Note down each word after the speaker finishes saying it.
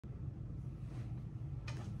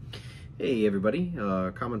Hey everybody,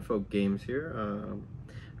 Common Folk Games here.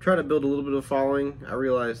 Trying to build a little bit of a following. I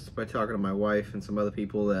realized by talking to my wife and some other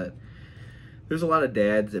people that there's a lot of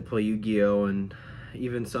dads that play Yu-Gi-Oh! And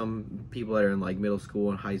even some people that are in like middle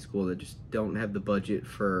school and high school that just don't have the budget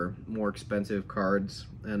for more expensive cards.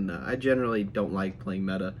 And I generally don't like playing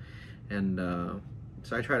meta. And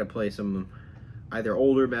so I try to play some either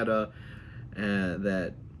older meta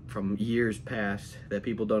that from years past that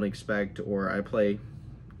people don't expect, or I play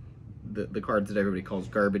the cards that everybody calls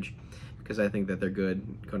garbage because I think that they're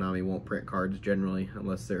good. Konami won't print cards generally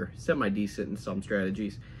unless they're semi-decent in some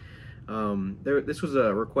strategies. This was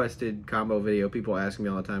a requested combo video. People ask me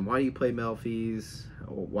all the time, why do you play Melffys?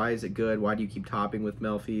 Why is it good? Why do you keep topping with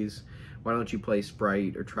Melffys? Why don't you play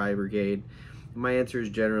Sprite or Tri-Brigade? My answer is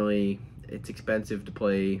generally it's expensive to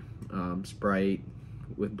play Sprite,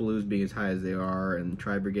 with blues being as high as they are, and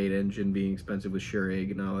Tri-Brigade engine being expensive with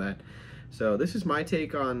Shurig and all that. So this is my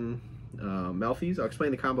take on Melffys. I'll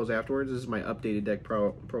explain the combos afterwards. This is my updated deck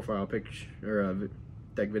profile picture or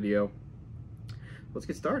deck video. Let's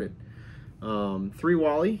get started. 3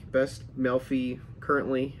 Wally, best Melffy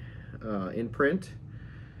currently in print.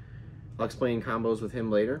 I'll explain combos with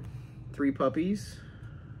him later. 3 Puppies,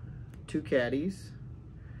 2 Caddies,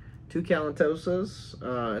 2 Calentosas.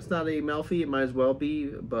 It's not a Melffy, it might as well be,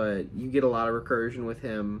 but you get a lot of recursion with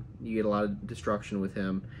him. You get a lot of destruction with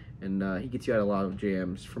him, and he gets you out a lot of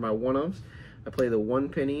jams. For my one-ofs, I play the 1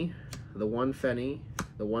 Penny, the 1 Fenny,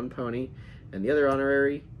 the 1 Pony, and the other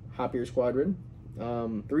honorary, Hoppier Squadron.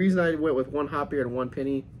 The reason I went with 1 Hoppier and 1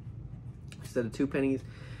 Penny instead of 2 pennies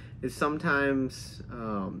is sometimes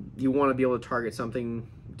you want to be able to target something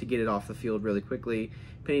to get it off the field really quickly.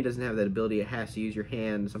 Penny doesn't have that ability. It has to use your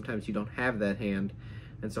hand. Sometimes you don't have that hand,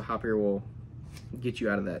 and so Hoppier will get you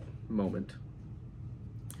out of that moment.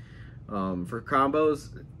 For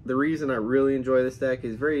combos, the reason I really enjoy this deck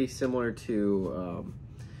is very similar to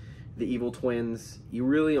the Evil Twins. You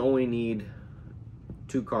really only need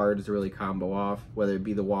 2 cards to really combo off, whether it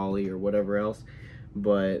be the Wally or whatever else.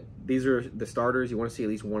 But these are the starters. You want to see at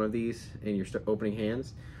least one of these in your opening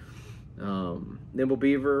hands. Nimble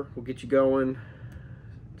Beaver will get you going.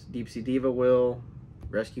 Deep Sea Diva will.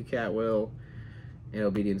 Rescue Cat will. And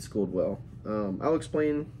Obedient Schooled will. I'll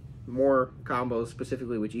explain more combos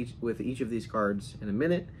specifically with each of these cards in a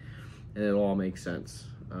minute, and it'll all make sense.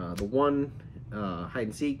 The one hide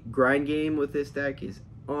and seek grind game with this deck is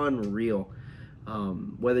unreal.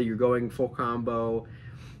 Whether you're going full combo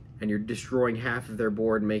and you're destroying half of their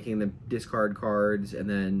board, making them discard cards, and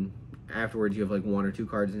then afterwards you have like 1 or 2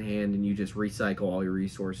 cards in hand and you just recycle all your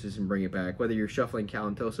resources and bring it back. Whether you're shuffling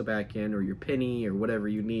Calentosa back in or your Penny or whatever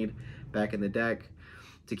you need back in the deck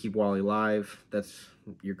to keep Wally live, that's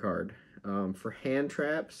your card. For hand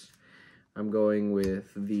traps, I'm going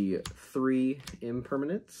with the 3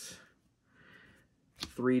 impermanents,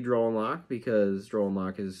 3 Draw and Lock, because Draw and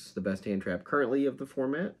Lock is the best hand trap currently of the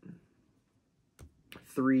format,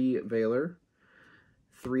 3 Veiler,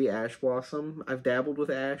 3 Ash Blossom. I've dabbled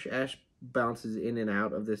with Ash. Ash bounces in and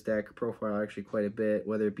out of this deck profile actually quite a bit,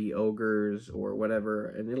 whether it be ogres or whatever,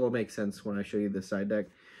 and it'll make sense when I show you the side deck.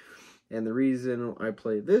 And the reason I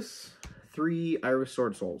play this, 3 Iris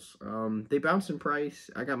Sword Souls. They bounce in price.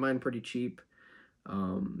 I got mine pretty cheap,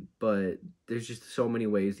 but there's just so many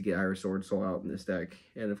ways to get Iris Sword Soul out in this deck.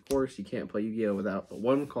 And of course, you can't play Yu-Gi-Oh! Without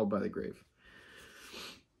one called by the grave.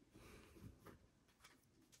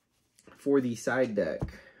 For the side deck,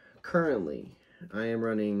 currently, I am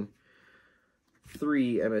running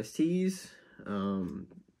 3 MSTs.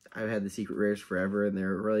 I've had the secret rares forever, and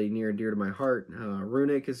they're really near and dear to my heart.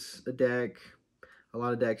 Runic is a deck. A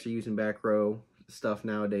lot of decks are using back row stuff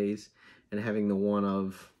nowadays, and having the one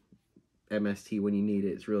of MST when you need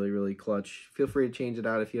it is really, really clutch. Feel free to change it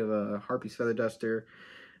out if you have a Harpy's Feather Duster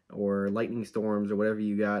or Lightning Storms or whatever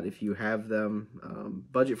you got, if you have them.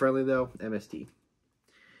 Budget friendly though, MST.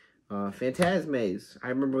 Phantasmaze. I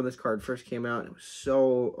remember when this card first came out, it was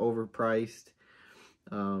so overpriced.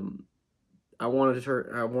 I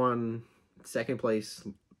won second place,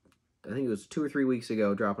 I think it was 2 or 3 weeks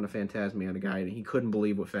ago, dropping a Phantasme on a guy, and he couldn't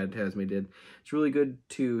believe what Phantasme did. It's really good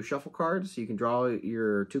to shuffle cards, so you can draw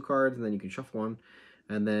your 2 cards, and then you can shuffle 1.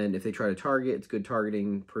 And then if they try to target, it's good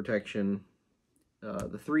targeting protection.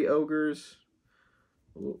 The 3 Ogres.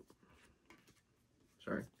 Ooh,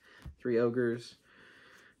 sorry. 3 Ogres.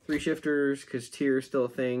 3 Shifters, because tier is still a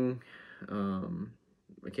thing.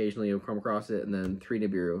 Occasionally you'll come across it. And then 3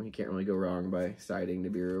 Nibiru. You can't really go wrong by siding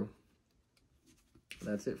Nibiru.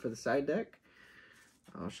 That's it for the side deck.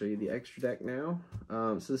 I'll show you the extra deck now.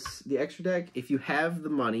 The extra deck, if you have the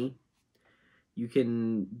money, you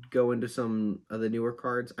can go into some of the newer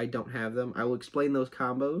cards. I don't have them. I will explain those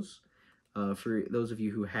combos For those of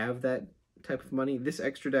you who have that type of money, this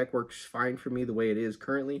extra deck works fine for me the way it is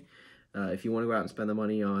currently. If you want to go out and spend the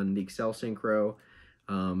money on the Excel Synchro,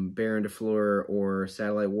 Baron de Fleur, or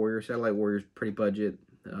Satellite Warrior. Satellite Warrior is pretty budget.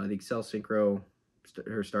 The Excel Synchro,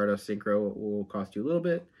 or Stardust Synchro, will cost you a little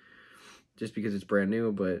bit just because it's brand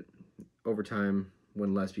new, but over time,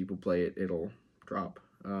 when less people play it, it'll drop.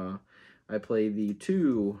 I play the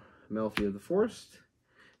 2 Melffy of the Forest,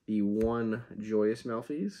 the 1 Joyous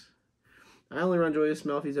Melffys. I only run Joyous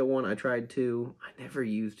Melffys at 1. I tried 2. I never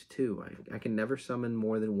used 2. I can never summon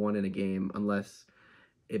more than 1 in a game unless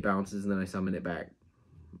it bounces and then I summon it back.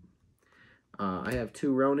 I have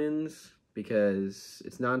 2 Ronins because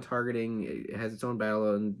it's non-targeting. It has its own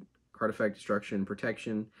battle and card effect, destruction,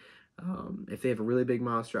 protection. If they have a really big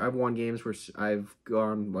monster, I've won games where I've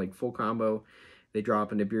gone like full combo. They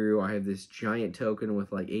drop into Nibiru. I have this giant token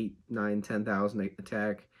with like 8, 9, 10,000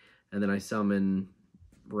 attack, and then I summon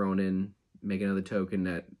Ronin, make another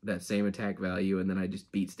token that same attack value, and then I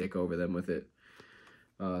just beat stick over them with it.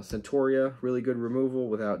 Centauria, really good removal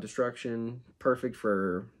without destruction. Perfect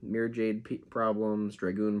for Mirror Jade problems,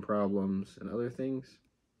 Dragoon problems, and other things.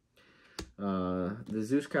 The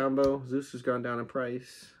Zeus combo. Zeus has gone down in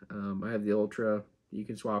price. I have the Ultra. You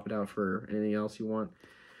can swap it out for anything else you want.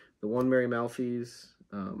 The 1 Merry Melffys.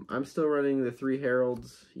 I'm still running the 3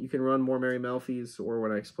 Heralds. You can run more Merry Melffys, or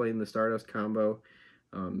when I explain the Stardust combo,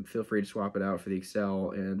 feel free to swap it out for the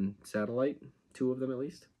Excel and Satellite. 2 of them at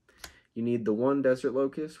least. You need the 1 Desert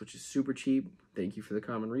Locust, which is super cheap. Thank you for the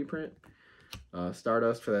common reprint.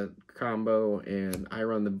 Stardust for that combo, and I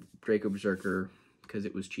run the Draco Berserker because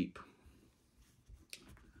it was cheap.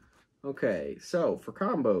 Okay, so for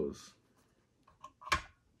combos.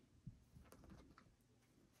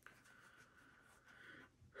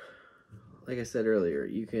 Like I said earlier,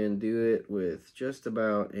 you can do it with just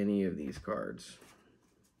about any of these cards.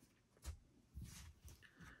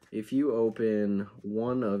 If you open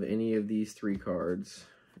one of any of these 3 cards,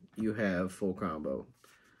 you have full combo.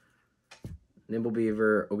 Nimble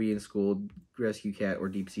Beaver, Obedient School, Rescue Cat, or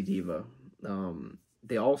Deep Sea Diva.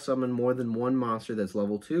 They all summon more than 1 monster that's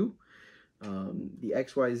level 2. The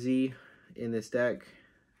XYZ in this deck,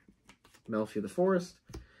 Melffy of the Forest,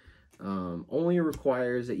 only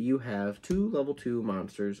requires that you have 2 level 2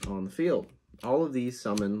 monsters on the field. All of these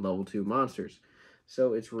summon level 2 monsters.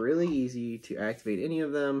 So it's really easy to activate any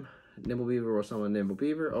of them. Nimble Beaver will summon Nimble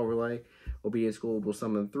Beaver, overlay. Obedient School will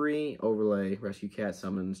summon 3, overlay. Rescue Cat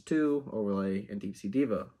summons 2, overlay. And Deep Sea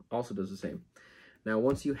Diva also does the same. Now,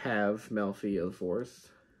 once you have Melffy of the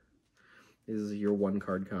Forest, this is your 1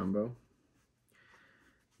 card combo,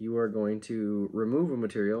 you are going to remove a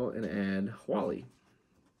material and add Wally.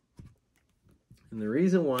 And the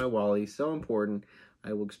reason why Wally is so important,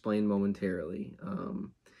 I will explain momentarily.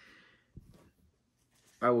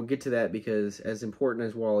 I will get to that because as important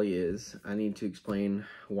as Wally is, I need to explain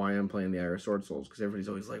why I'm playing the Iris Sword Souls, because everybody's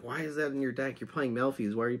always like, why is that in your deck? You're playing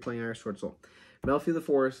Melffys. Why are you playing Iris Sword Soul? Melffy of the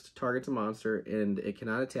Forest targets a monster, and it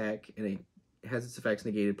cannot attack, and it has its effects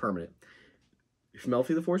negated permanent. If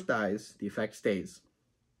Melffy of the Forest dies, the effect stays.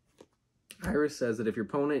 Iris says that if your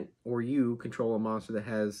opponent or you control a monster that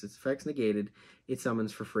has its effects negated, it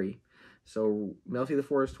summons for free. So Melffy of the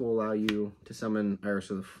Forest will allow you to summon Iris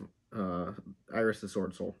the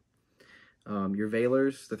Sword Soul. Your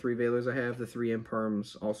Veilers, the 3 Veilers I have, the 3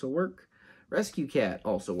 Imperms also work. Rescue Cat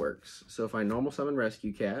also works. So if I normal summon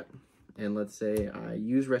Rescue Cat, and let's say I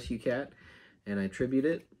use Rescue Cat, and I tribute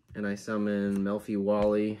it, and I summon Melffy,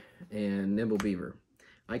 Wally, and Nimble Beaver,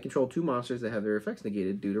 I control 2 monsters that have their effects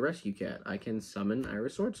negated due to Rescue Cat. I can summon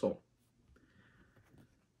Iris Sword Soul.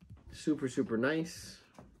 Super, super nice.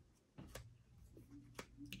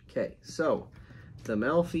 Okay, so the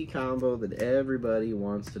Melffy combo that everybody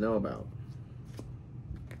wants to know about.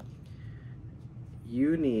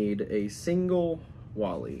 You need a single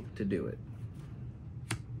Wally to do it.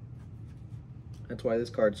 That's why this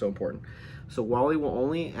card's so important. So Wally will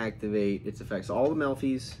only activate its effects. All the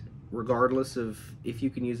Melffys, regardless of if you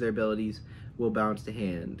can use their abilities, will bounce to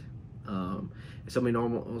hand. If somebody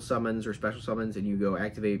normal summons or special summons and you go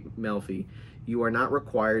activate Melffy, you are not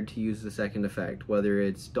required to use the second effect, whether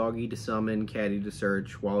it's Doggy to summon, Catty to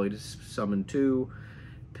search, Wally to summon 2,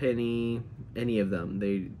 Penny, any of them.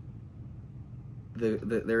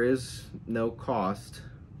 There is no cost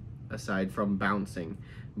aside from bouncing,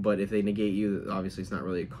 but if they negate you, obviously it's not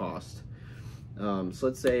really a cost. So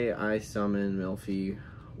let's say I summon Melffy,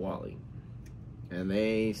 Wally, and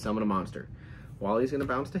they summon a monster. Wally's going to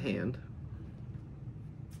bounce to hand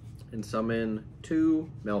and summon 2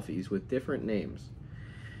 Melffys with different names.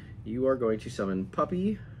 You are going to summon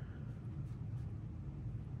Puppy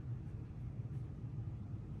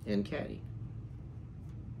and Caddy.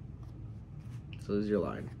 So this is your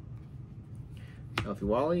line. Melffy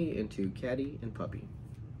Wally into Caddy and Puppy.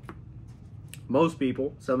 Most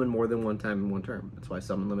people summon more than one time in one turn. That's why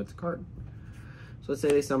summon limits a card. So let's say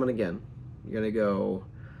they summon again. You're going to go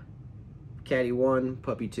Caddy 1,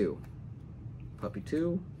 Puppy 2. Puppy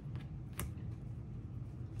 2.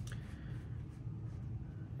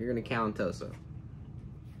 You're going to Calantosa.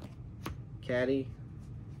 Caddy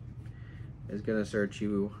is going to search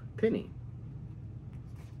you Penny.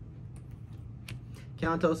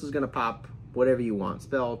 Calantosa is going to pop whatever you want.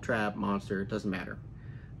 Spell, trap, monster, doesn't matter.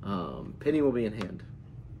 Penny will be in hand.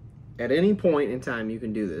 At any point in time you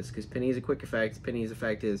can do this, because Penny is a quick effect. Penny's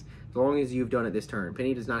effect is as long as you've done it this turn.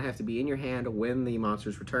 Penny does not have to be in your hand when the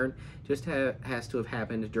monster's return. Just has to have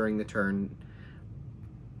happened during the turn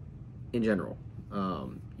in general.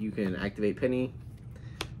 You can activate Penny,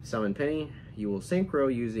 summon Penny. You will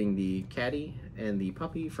synchro using the Caddy and the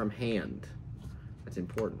Puppy from hand. That's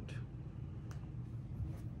important.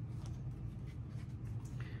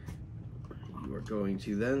 You are going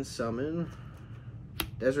to then summon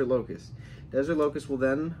Desert Locust. Desert Locust will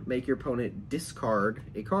then make your opponent discard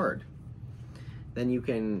a card. Then you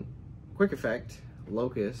can quick effect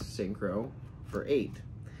Locust Synchro for 8.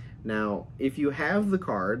 Now, if you have the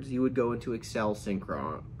cards, you would go into Excel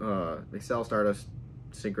Synchro, Excel Stardust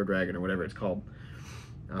Synchro Dragon, or whatever it's called.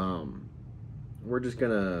 We're just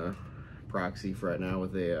gonna proxy for right now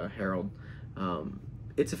with a Herald.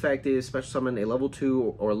 Its effect is special summon a level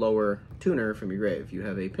 2 or lower tuner from your grave. If you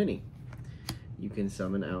have a Penny, you can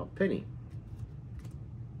summon out Penny.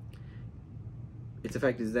 Its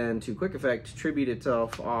effect is then to quick effect, tribute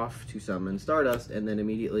itself off to summon Stardust, and then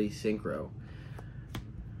immediately synchro.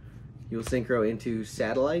 You'll synchro into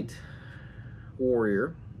Satellite,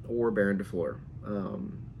 Warrior, or Baron de Fleur.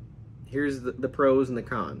 Here's the pros and the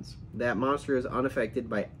cons. That monster is unaffected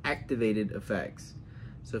by activated effects.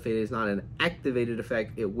 So if it is not an activated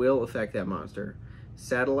effect, it will affect that monster.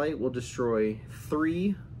 Satellite will destroy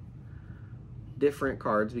 3 different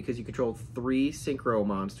cards because you control 3 synchro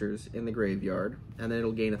monsters in the graveyard, and then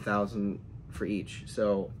it'll gain 1,000 for each.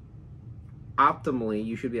 So optimally,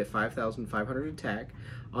 you should be at 5,500 attack,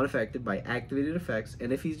 unaffected by activated effects,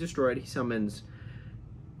 and if he's destroyed, he summons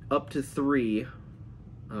up to 3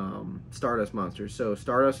 Stardust monsters. So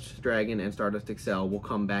Stardust Dragon and Stardust Excel will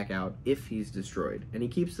come back out if he's destroyed, and he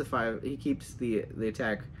keeps the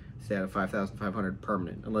attack stat of 5,500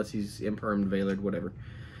 permanent, unless he's impermed, veilered, whatever.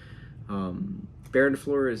 Baron de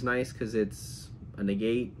Fleur is nice because it's a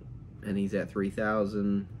negate, and he's at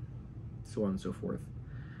 3,000, so on and so forth.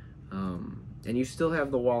 And you still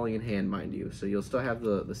have the Wally in hand, mind you. So you'll still have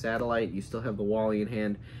the Satellite, you still have the Wally in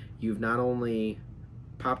hand. You've not only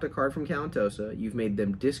popped a card from Calantosa, you've made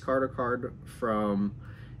them discard a card from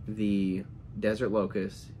the Desert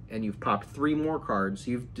Locust, and you've popped 3 more cards.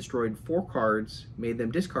 So you've destroyed 4 cards, made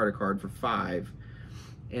them discard a card for 5.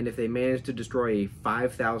 And if they manage to destroy a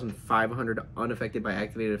 5,500 unaffected by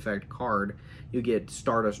activated effect card, you get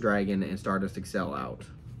Stardust Dragon and Stardust Excel out.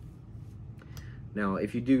 Now,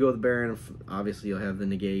 if you do go the Baron, obviously you'll have the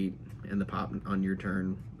negate and the pop on your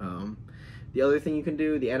turn. The other thing you can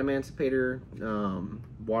do, the Adamancipator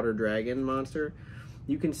Water Dragon monster,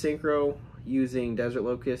 you can synchro using Desert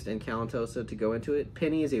Locust and Calantosa to go into it.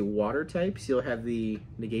 Penny is a water type, so you'll have the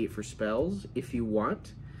negate for spells if you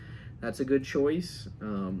want. That's a good choice.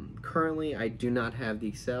 Currently, I do not have the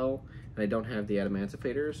Excel, and I don't have the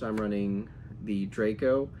Adamancipator, so I'm running the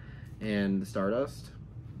Draco and the Stardust.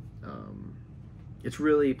 It's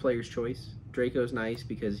really player's choice. Draco's nice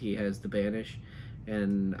because he has the Banish,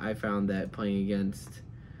 and I found that playing against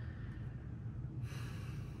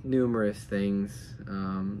numerous things,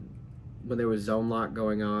 when there was zone lock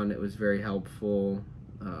going on, it was very helpful.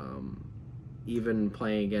 Even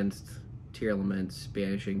playing against tier elements,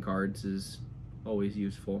 banishing cards is always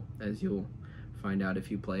useful, as you'll find out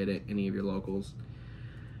if you play it at any of your locals.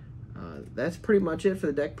 That's pretty much it for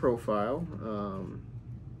the deck profile.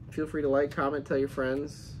 Feel free to like, comment, tell your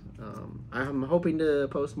friends. I'm hoping to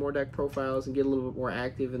post more deck profiles and get a little bit more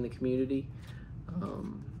active in the community.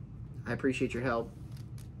 I appreciate your help.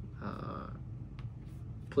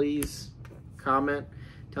 Please comment,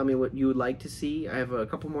 tell me what you would like to see. I have a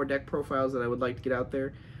couple more deck profiles that I would like to get out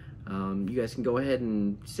there. You guys can go ahead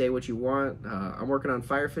and say what you want. I'm working on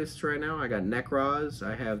Fire Fists right now. I got Necros,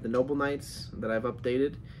 I have the Noble Knights that I've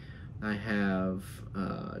updated. I have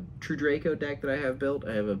True Draco deck that I have built.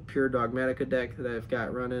 I have a Pure Dogmatica deck that I've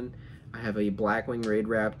got running. I have a Blackwing Raid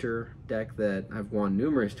Raptor deck that I've won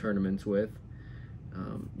numerous tournaments with.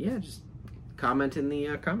 Yeah, just comment in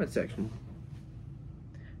the comment section.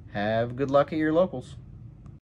 Have good luck at your locals.